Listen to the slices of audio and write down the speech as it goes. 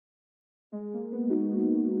You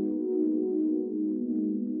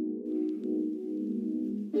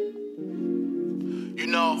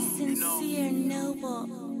know, sincere, noble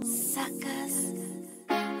suckers.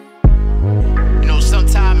 You know,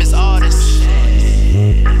 sometimes it's artists.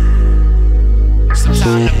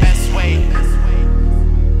 Sometimes the best way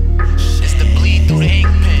is to bleed through the ink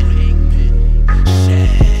pen.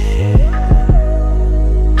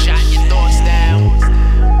 Jot your thoughts down.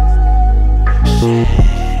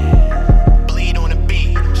 Bleed on the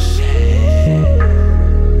beat.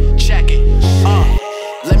 Check it.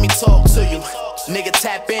 Let me talk to you. Nigga,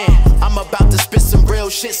 tap in. I'm about to spit some real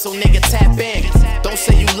shit, so nigga, tap in. Don't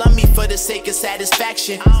say you love me for the sake of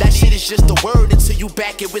satisfaction. That shit is just a word until you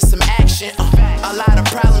back it with some action. A lot of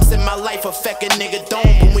problems in my life affect a nigga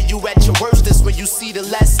don't. But when you at your worst, that's when you see the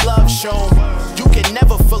less love shown. You can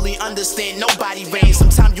never fully understand nobody reign.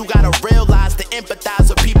 Sometimes you gotta realize to empathize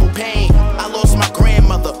with people's pain. I lost my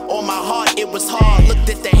grandmother, on my heart it was hard. Looked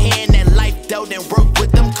at the hand that life dealt and worked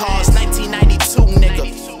with them cards. 1992,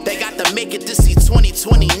 nigga. They got to make it to see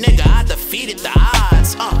 2020, nigga. I defeated the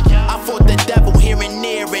odds. I fought the devil here and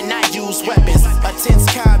there and I used weapons.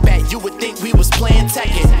 Intense combat, you would think we was playing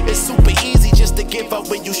Tekken. It's super easy just to give up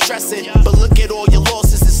when you stressing. But look at all your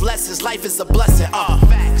losses, it's lessons. Life is a blessing.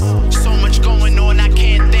 So much going on, I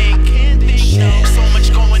can't think. So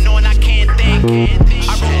much going on, I can't think.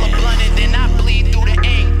 I roll a blunt and then I bleed through the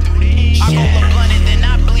ink. I roll a blunt and then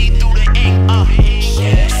I bleed through the ink.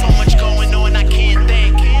 So much going on, I can't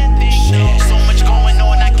think. So much going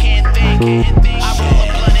on, I can't think. I roll a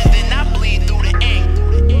blunt and then I bleed through the ink.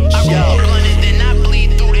 I roll a blunt and then I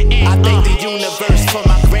bleed through the ink. I thank the universe for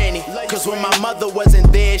my granny, cause when my mother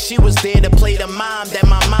wasn't there, she was there to play the mom that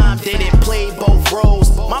my mom didn't play both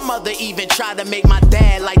roles. My mother even tried to make my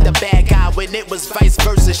dad like the bad guy when it was vice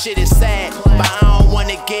versa. Shit is sad, but I don't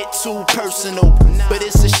wanna get too personal. But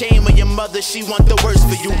it's a shame when your mother, she want the worst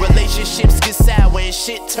for you. Relationships get sour and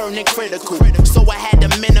shit turning critical. So I had to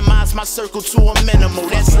minimize my circle to a minimal.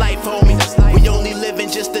 That's life, homie. We only living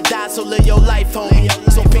just to die, so live your life, homie.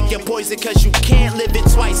 So pick your poison, cause you can't live it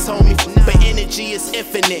twice, homie. But energy is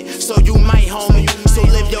infinite, so you might, homie. So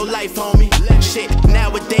live your life, homie. Shit,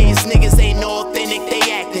 nowadays niggas ain't authentic, they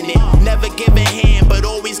acting it. Never give a hand, but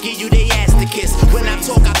always give you they ass to kiss. When I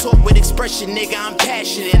talk with expression, nigga, I'm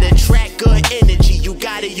passionate. Attract good energy, you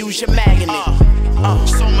gotta use your magnet.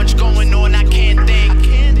 So much going on, I can't think.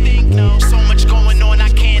 So much going on, I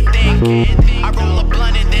can't think. I roll